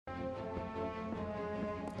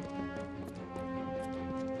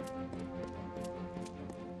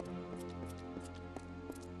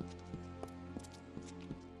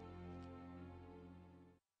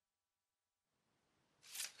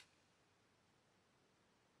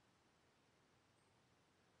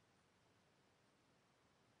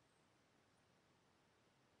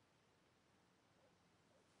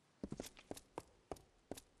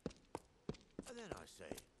And then I say,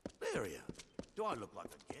 Maria, do I look like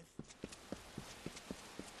a gift?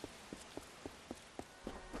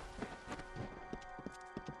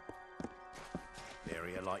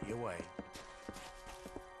 Maria, light your way.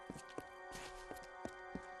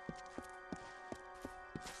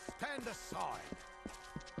 Stand aside.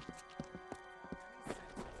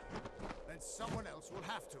 Then someone else will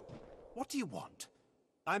have to. What do you want?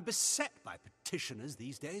 I'm beset by petitioners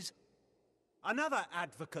these days. Another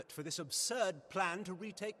advocate for this absurd plan to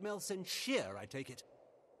retake Melsenshire, I take it.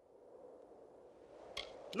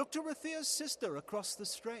 Look to Rathia's sister across the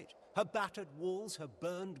strait. Her battered walls, her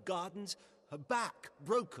burned gardens, her back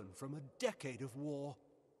broken from a decade of war.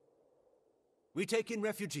 We take in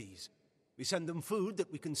refugees. We send them food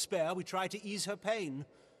that we can spare. We try to ease her pain.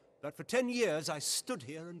 But for 10 years I stood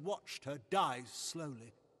here and watched her die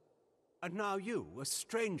slowly. And now you, a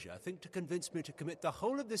stranger, think to convince me to commit the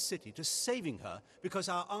whole of this city to saving her because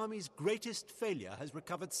our army's greatest failure has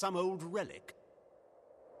recovered some old relic?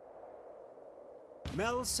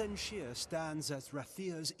 Melsenshire stands as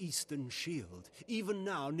Rathia's eastern shield. Even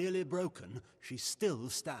now, nearly broken, she still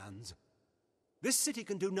stands. This city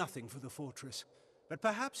can do nothing for the fortress, but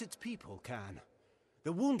perhaps its people can.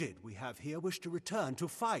 The wounded we have here wish to return to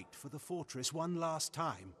fight for the fortress one last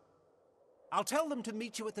time. I'll tell them to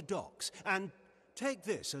meet you at the docks, and take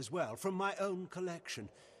this as well from my own collection.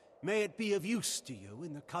 May it be of use to you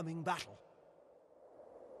in the coming battle.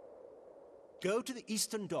 Go to the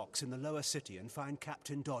eastern docks in the lower city and find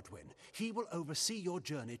Captain Dodwin. He will oversee your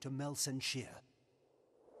journey to Melsenshire.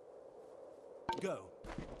 Go.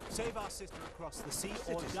 Save our sister across the sea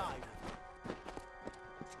or die.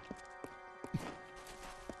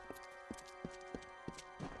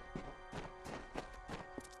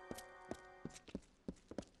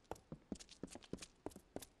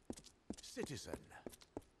 Citizen.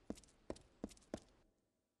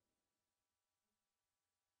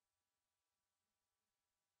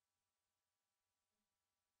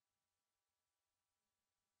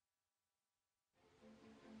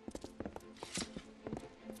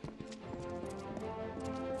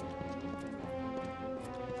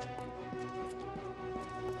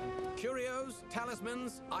 Curios,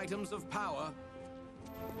 talismans, items of power.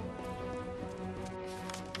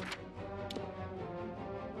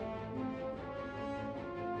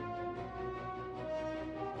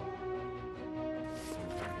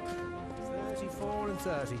 $34 and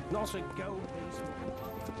 $30. Not a gold piece.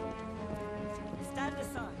 Stand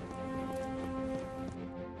aside.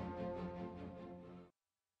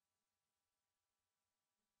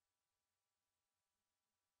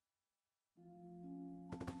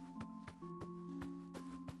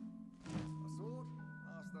 A sword?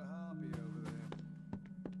 Ask the harpy over there.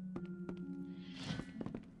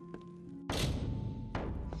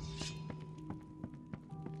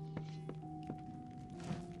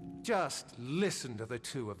 Just listen to the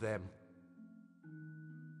two of them.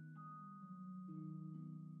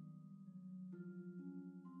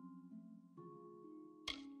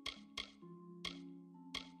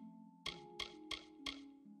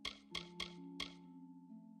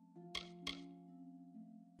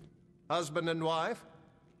 Husband and wife?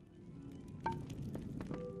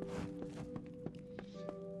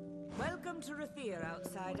 Welcome to Rathia,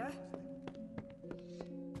 outsider.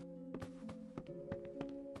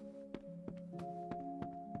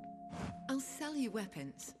 I'll sell you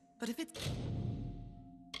weapons, but if it's...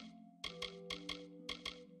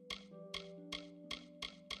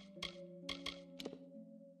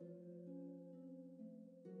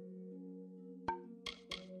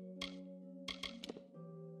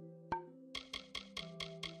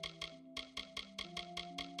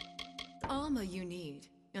 armor you need,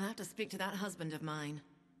 you'll have to speak to that husband of mine.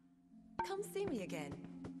 Come see me again.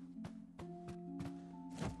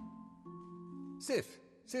 Sif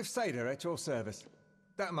Seige at your service.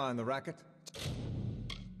 Don't mind the racket.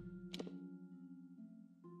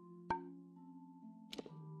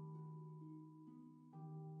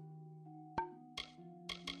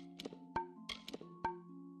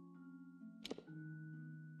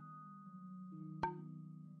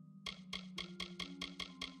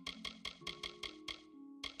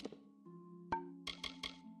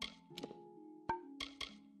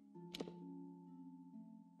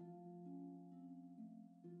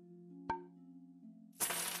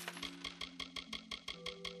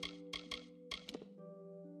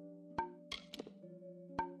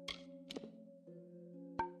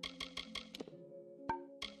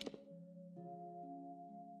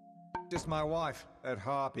 Just my wife, that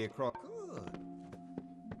harpy across. Good.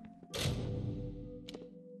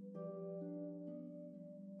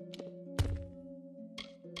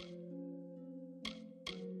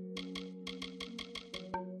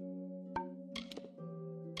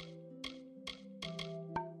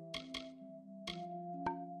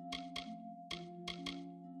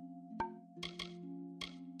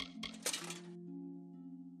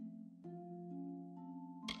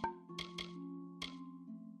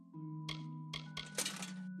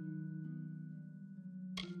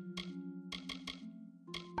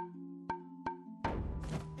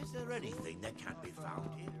 anything that can't be found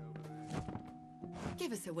here?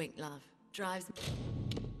 Give us a wink, love. Drives...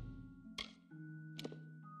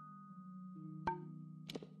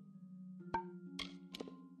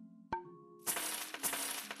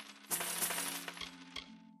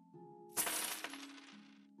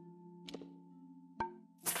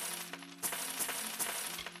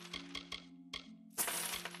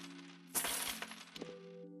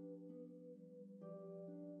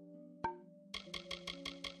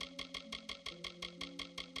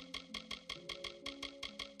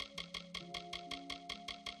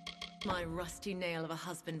 My rusty nail of a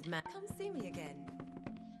husband man. Come see me again.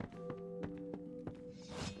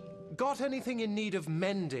 Got anything in need of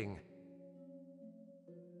mending?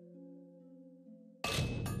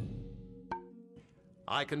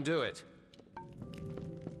 I can do it.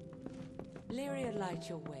 Lyria, light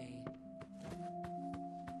your way.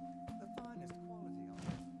 The finest quality of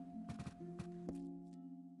it.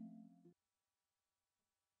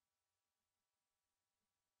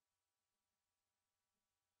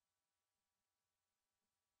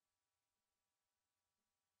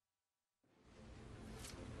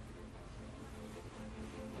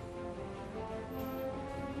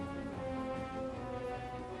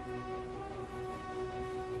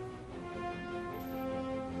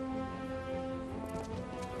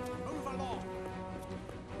 Move along!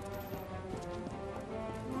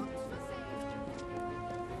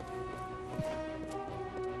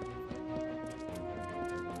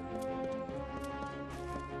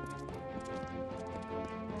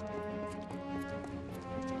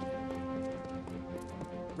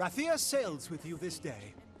 Rathia sails with you this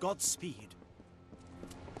day. Godspeed.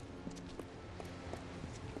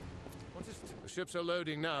 What is The ships are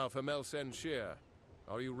loading now for Melsen Shear.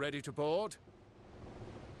 Are you ready to board?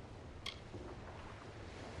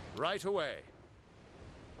 Right away.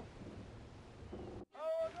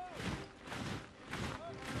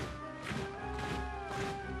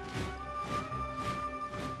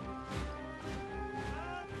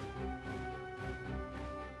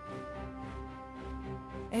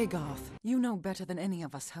 Agarth, you know better than any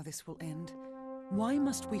of us how this will end. Why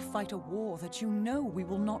must we fight a war that you know we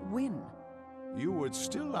will not win? You would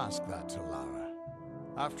still ask that to Lara,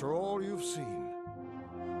 after all you've seen.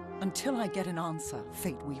 Until I get an answer,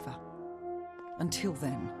 Fate Weaver. Until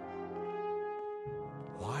then.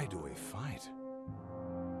 Why do we fight?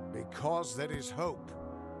 Because there is hope.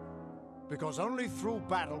 Because only through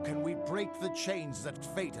battle can we break the chains that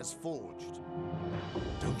fate has forged.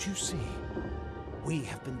 Don't you see? We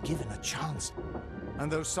have been given a chance.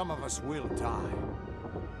 And though some of us will die,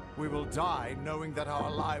 we will die knowing that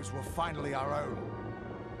our lives were finally our own.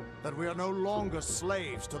 That we are no longer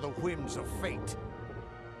slaves to the whims of fate.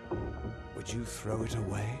 Would you throw it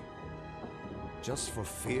away? Just for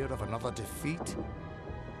fear of another defeat?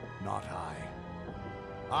 Not I.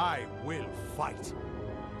 I will fight.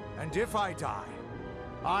 And if I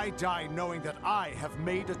die knowing that I have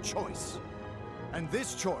made a choice. And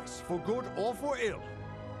this choice, for good or for ill,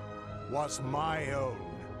 was my own.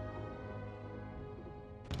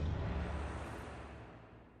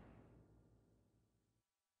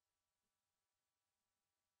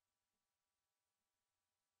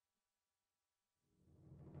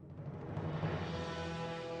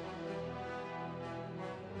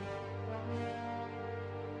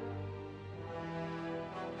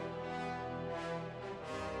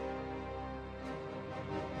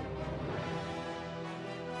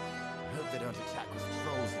 Hope they don't attack with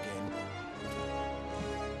trolls again.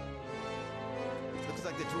 Looks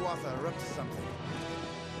like the Tuatha are up to something.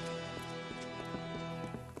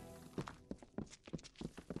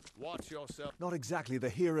 Watch yourself. Not exactly the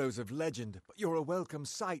heroes of legend, but you're a welcome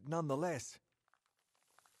sight nonetheless.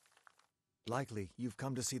 Likely you've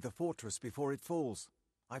come to see the fortress before it falls.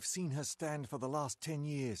 I've seen her stand for the last 10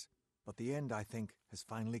 years, but the end, I think, has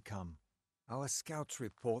finally come. Our scouts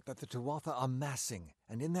report that the Tuatha are massing,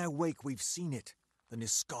 and in their wake we've seen it. The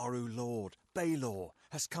Niskaru Lord, Baelor,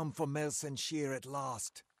 has come for Melsen Shear at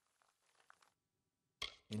last.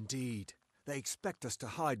 Indeed, they expect us to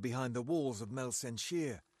hide behind the walls of Melsen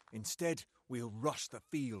Shear. Instead, we'll rush the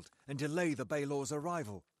field and delay the Baelor's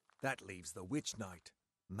arrival. That leaves the Witch Knight.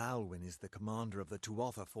 Malwyn is the commander of the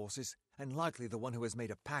Tuatha forces, and likely the one who has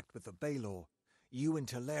made a pact with the Baelor. You and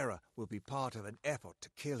Talera will be part of an effort to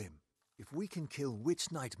kill him. If we can kill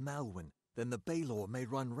Witch Knight Malwyn, then the Baelor may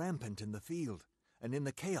run rampant in the field, and in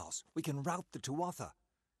the chaos we can rout the Tuatha.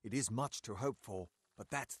 It is much to hope for,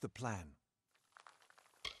 but that's the plan.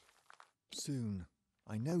 Soon.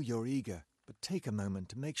 I know you're eager, but take a moment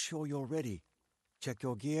to make sure you're ready. Check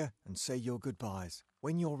your gear and say your goodbyes.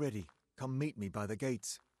 When you're ready, come meet me by the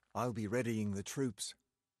gates. I'll be readying the troops.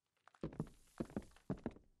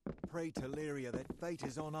 Pray to Lyria that fate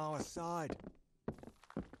is on our side.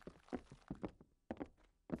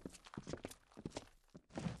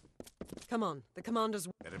 Come on, the commander's...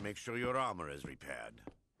 Better make sure your armor is repaired.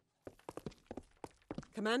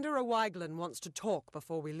 Commander O'Wyglen wants to talk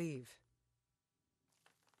before we leave.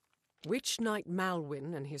 Witch Knight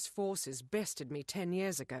Malwyn and his forces bested me 10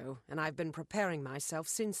 years ago, and I've been preparing myself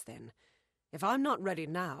since then. If I'm not ready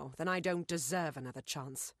now, then I don't deserve another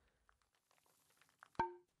chance.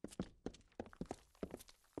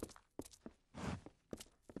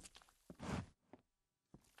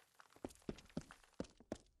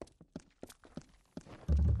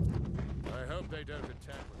 I hope they don't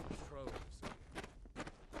attack with the trolls.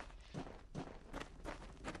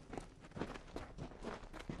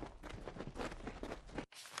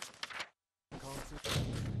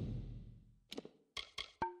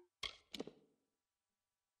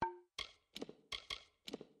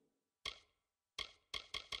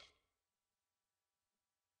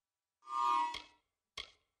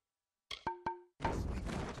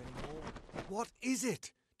 What is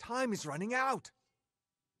it? Time is running out!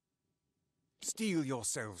 Steel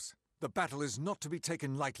yourselves. The battle is not to be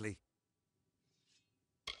taken lightly.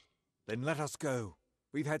 Then let us go.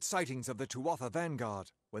 We've had sightings of the Tuatha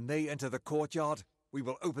vanguard. When they enter the courtyard, we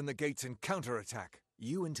will open the gates and counterattack.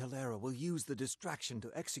 You and Talera will use the distraction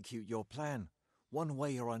to execute your plan. One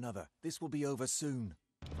way or another, this will be over soon.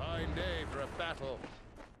 Fine day for a battle.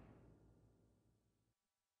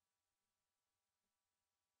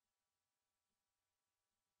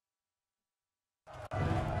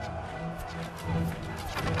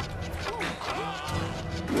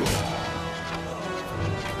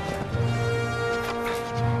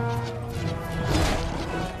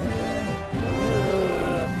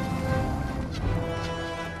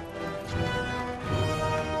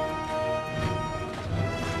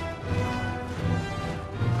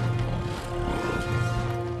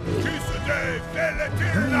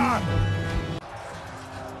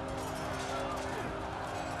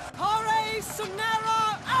 Hore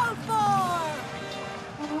Sunera Alfor!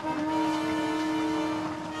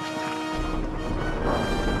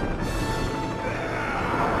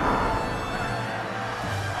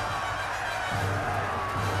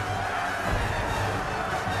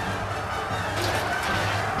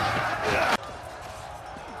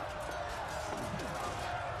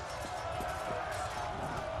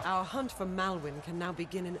 Our hunt for Malwyn can now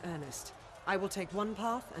begin in earnest. I will take one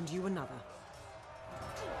path and you another.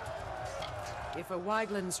 If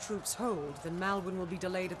O'Wyglen's troops hold, then Malwyn will be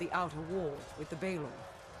delayed at the outer wall with the Balor.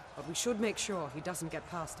 But we should make sure he doesn't get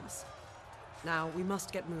past us. Now, we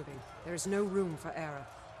must get moving. There is no room for error.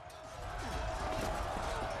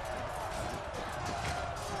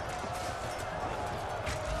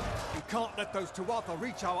 We can't let those Tuatha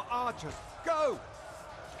reach our archers. Go!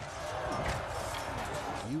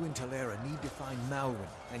 You and Talera need to find Malwyn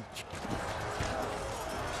and...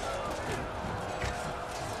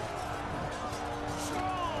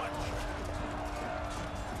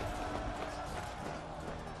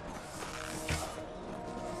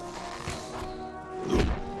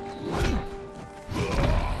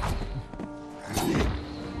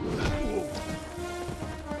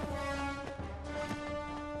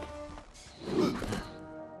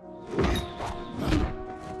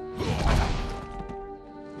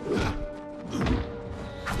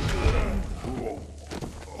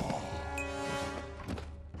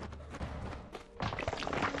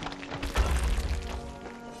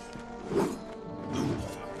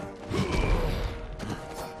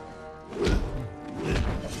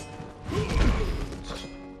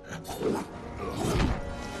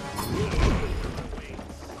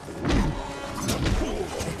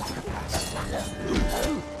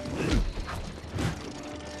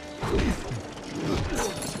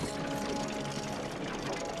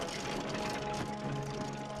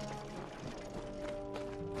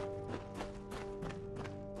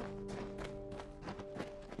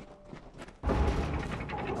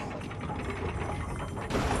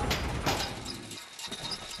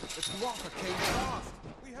 Tuatha came fast.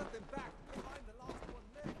 We held them back. Behind the last one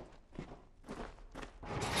left.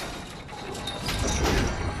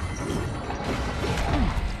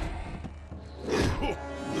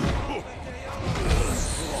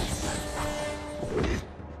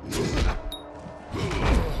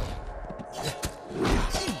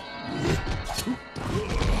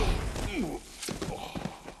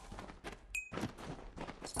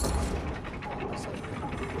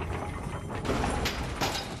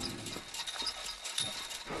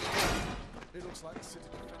 It looks like the city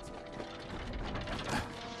defense.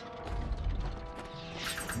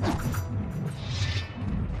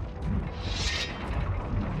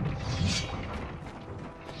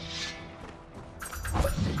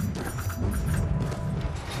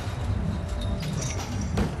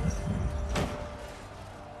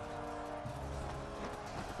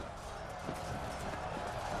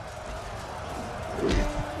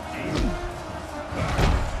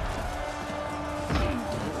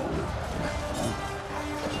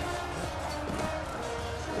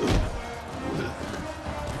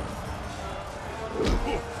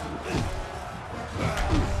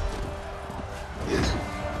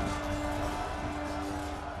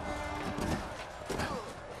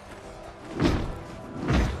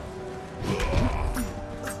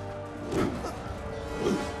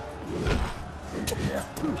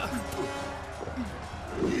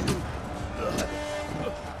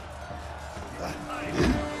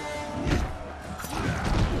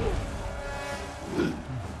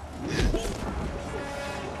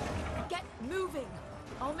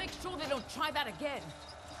 again.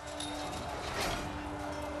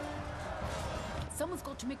 Someone's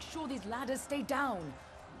got to make sure these ladders stay down.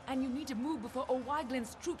 And you need to move before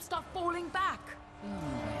O'Wyglin's troops start falling back.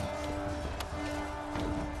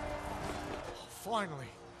 Finally,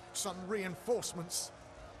 some reinforcements.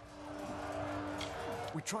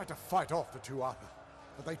 We tried to fight off the two other,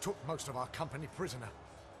 but they took most of our company prisoner.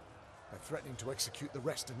 They're threatening to execute the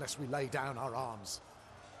rest unless we lay down our arms.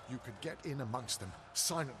 You could get in amongst them,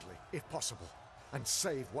 silently, if possible, and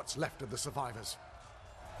save what's left of the survivors.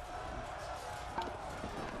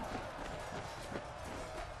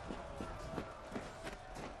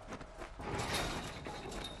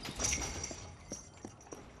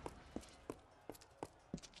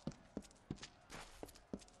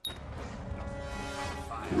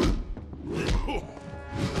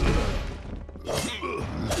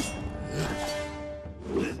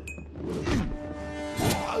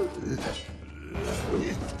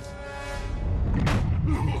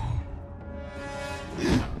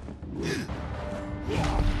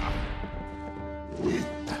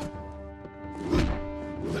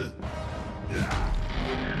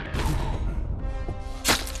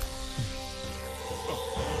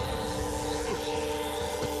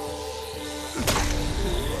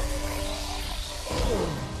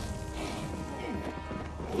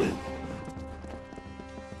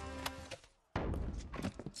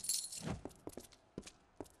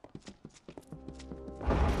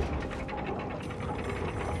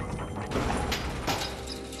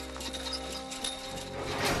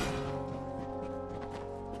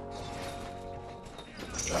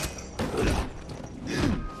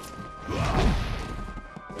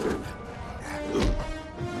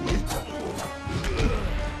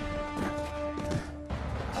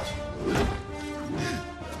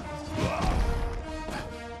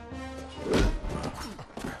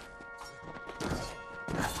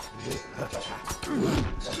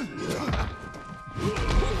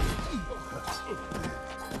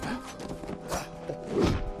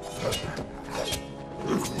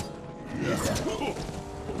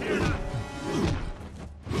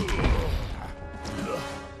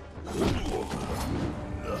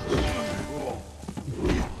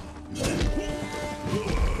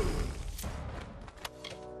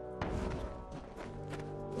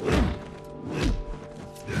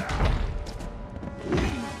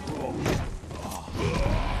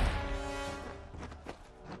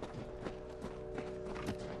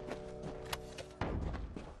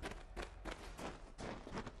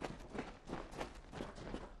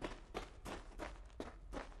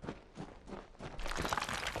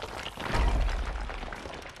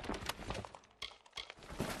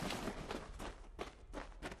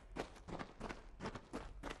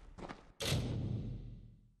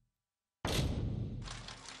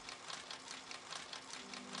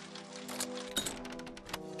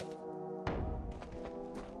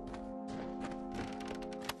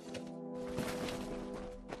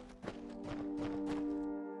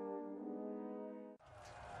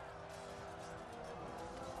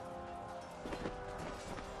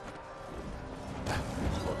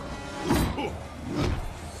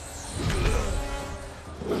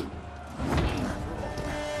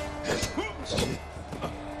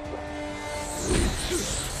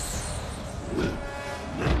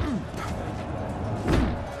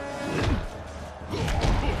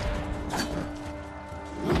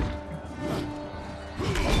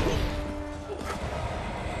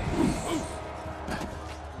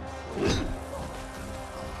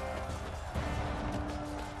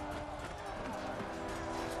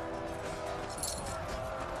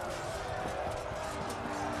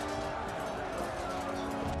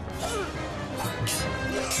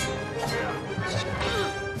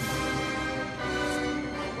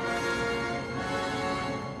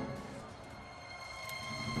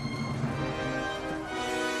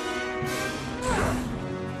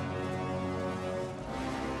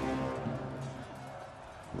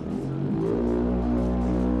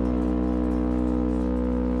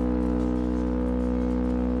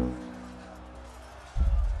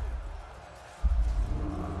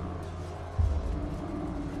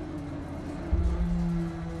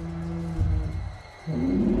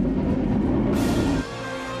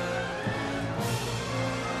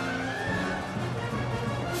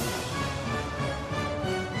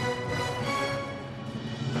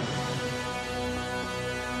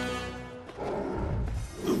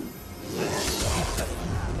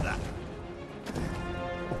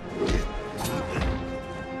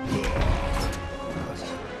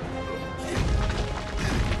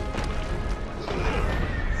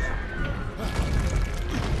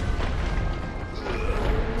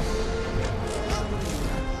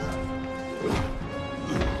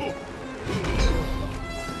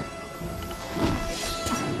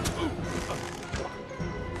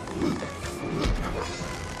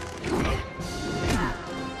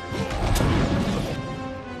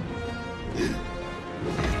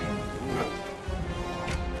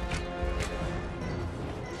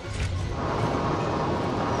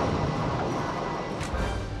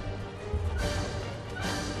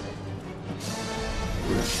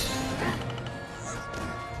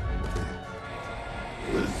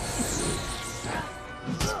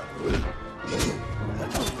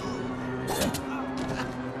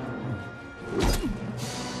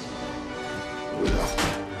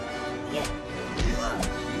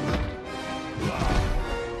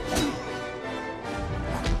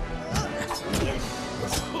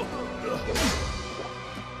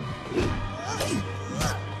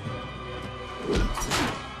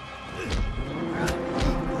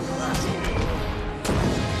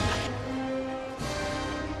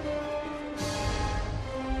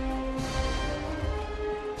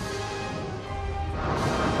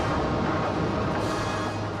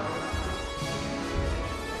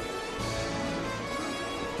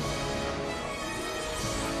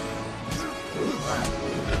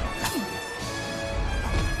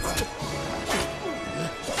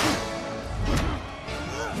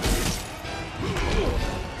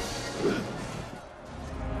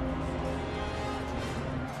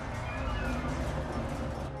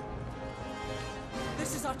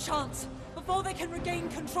 chance before they can regain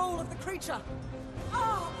control of the creature.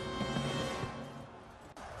 Ah!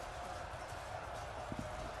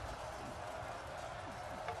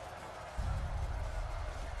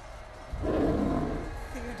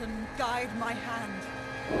 Theoden, guide my hand.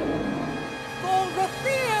 For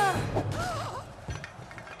Rathir!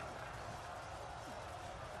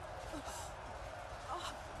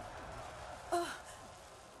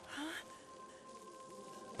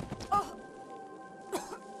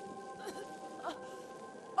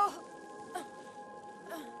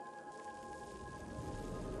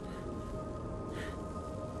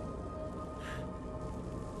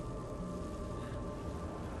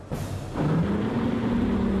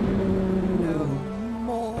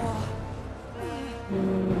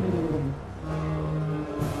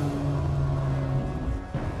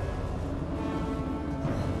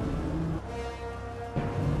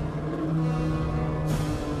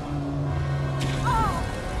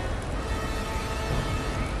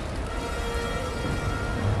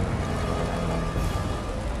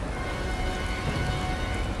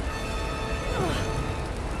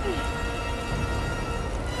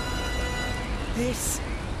 This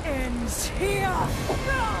ends here!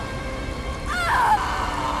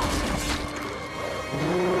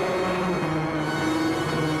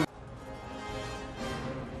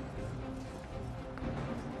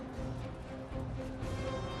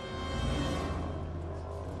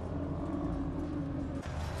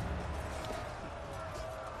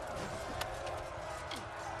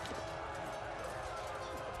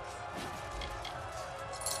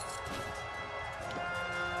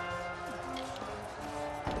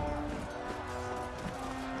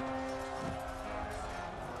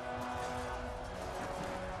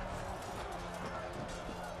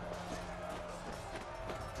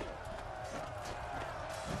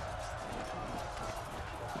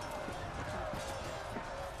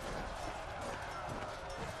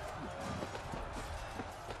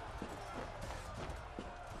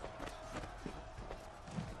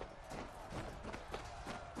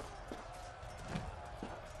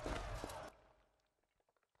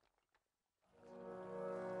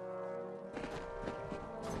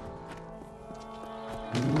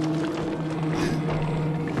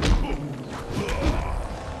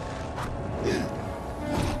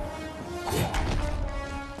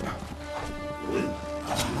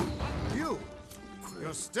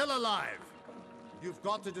 You're still alive! You've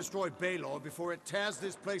got to destroy Baelor before it tears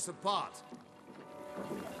this place apart.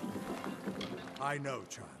 I know,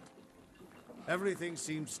 child. Everything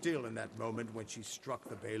seemed still in that moment when she struck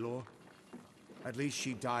the Baelor. At least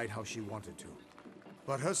she died how she wanted to.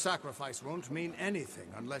 But her sacrifice won't mean anything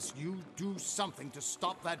unless you do something to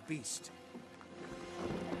stop that beast.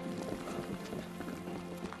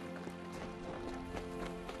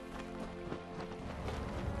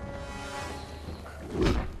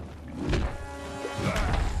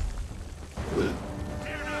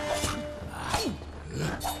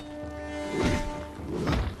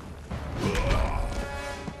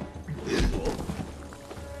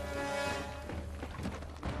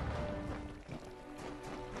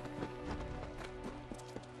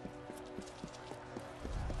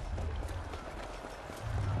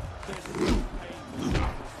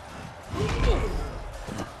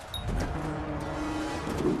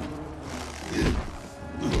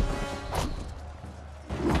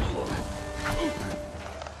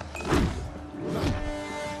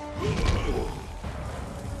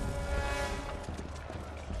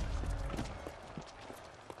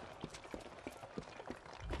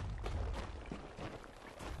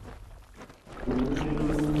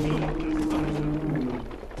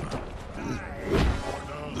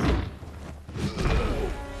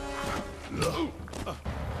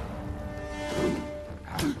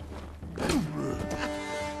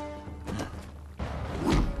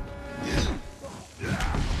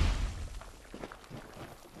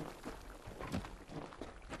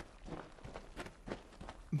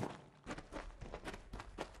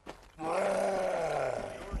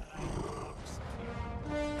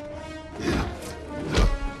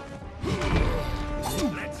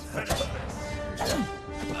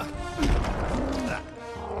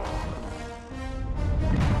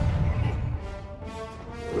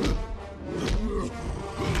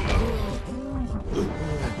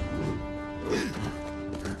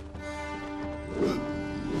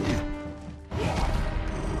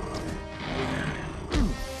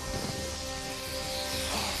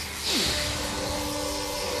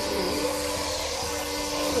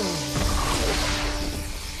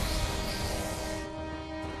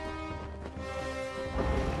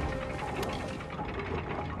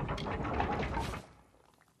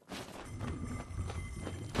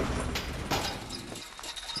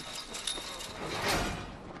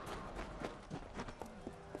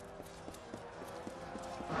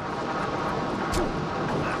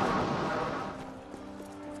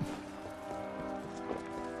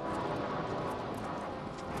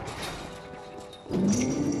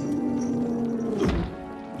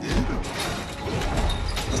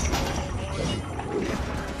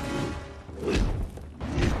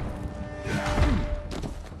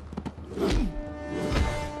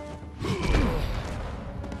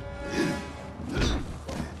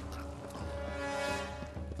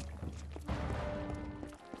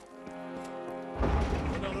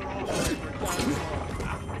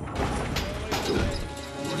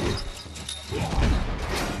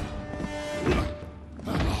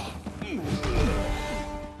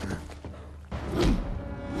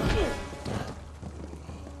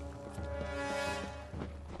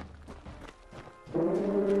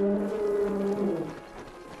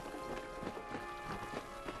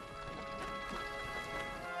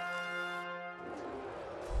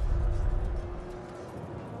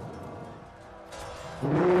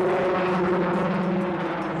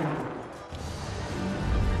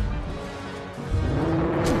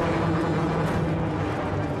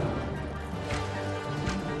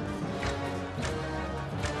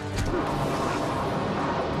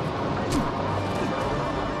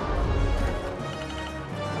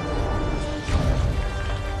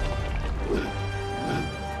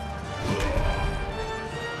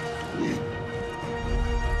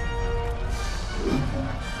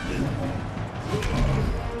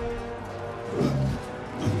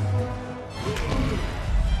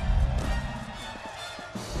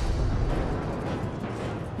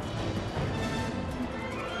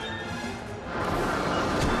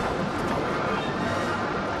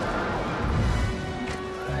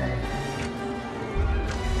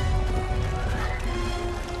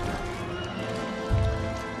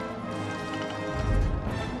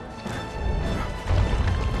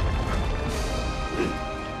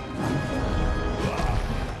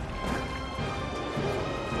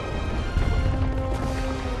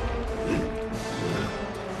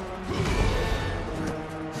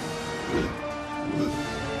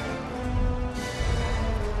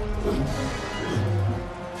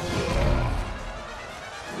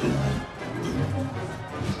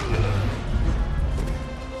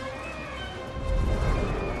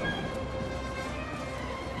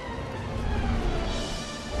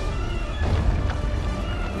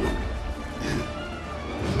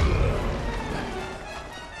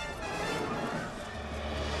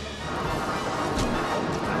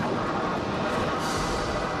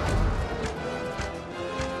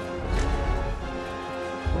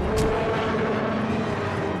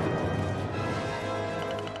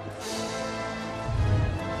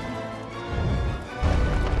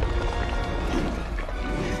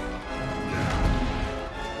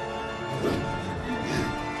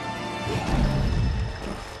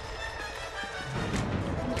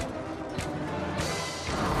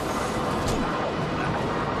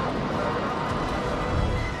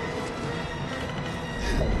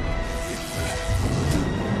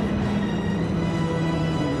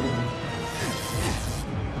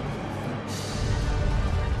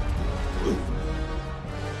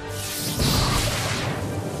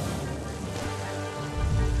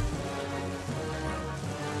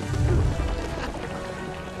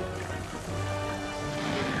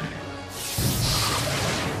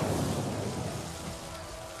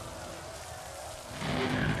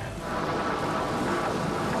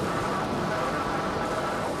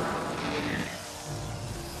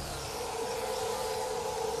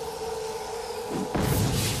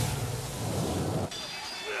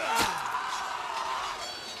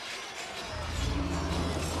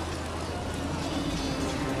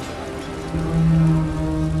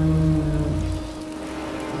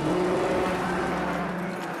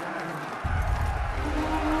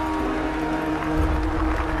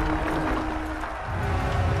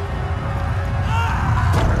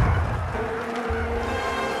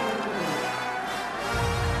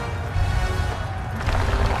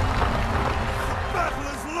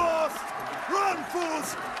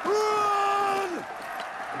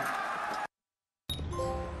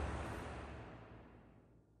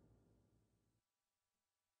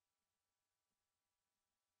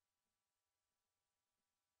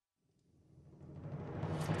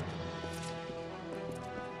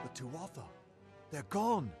 Tuatha. They're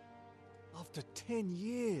gone. After 10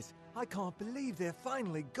 years, I can't believe they're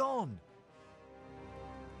finally gone.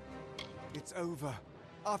 It's over.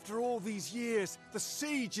 After all these years, the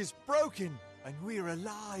siege is broken, and we're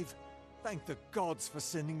alive. Thank the gods for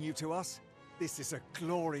sending you to us. This is a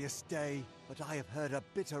glorious day, but I have heard a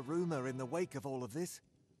bitter rumor in the wake of all of this.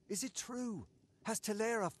 Is it true? Has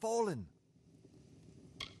Talera fallen?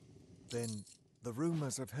 Then the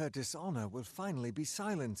rumors of her dishonor will finally be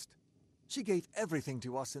silenced. She gave everything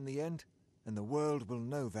to us in the end, and the world will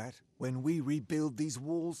know that. When we rebuild these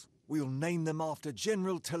walls, we'll name them after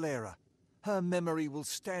General Talera. Her memory will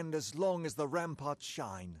stand as long as the ramparts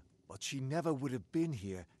shine. But she never would have been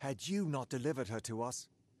here had you not delivered her to us.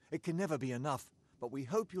 It can never be enough, but we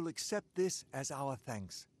hope you'll accept this as our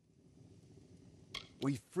thanks.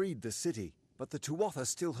 We've freed the city, but the Tuatha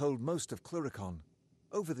still hold most of Cluricon.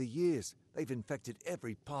 Over the years, they've infected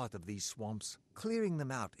every part of these swamps. Clearing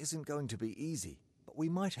them out isn't going to be easy, but we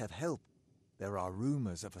might have help. There are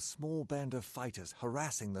rumors of a small band of fighters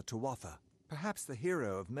harassing the Tuatha. Perhaps the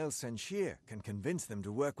hero of Melsenshir can convince them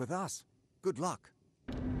to work with us. Good luck.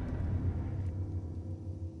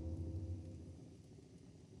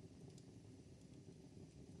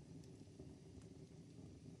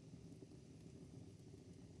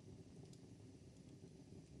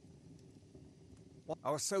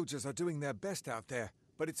 Our soldiers are doing their best out there,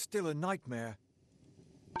 but it's still a nightmare.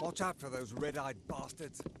 Watch out for those red-eyed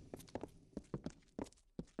bastards.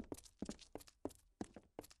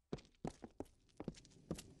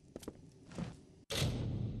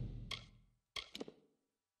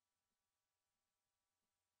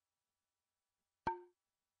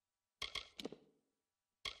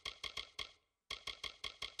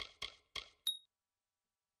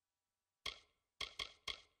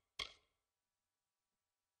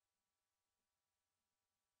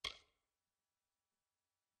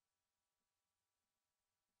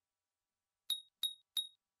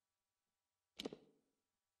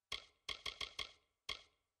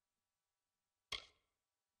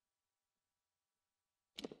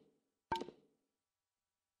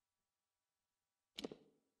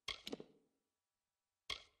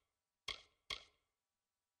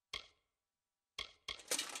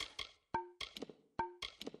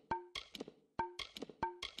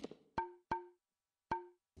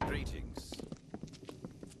 Greetings.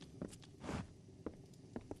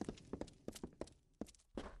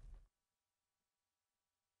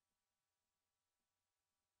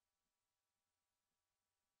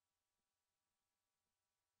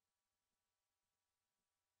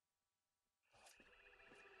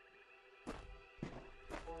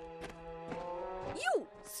 You!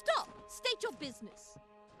 Stop! State your business.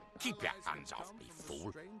 Keep your hands off me,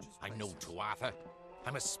 fool. I'm no Tuatha.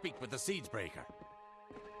 I must speak with the Siegebreaker.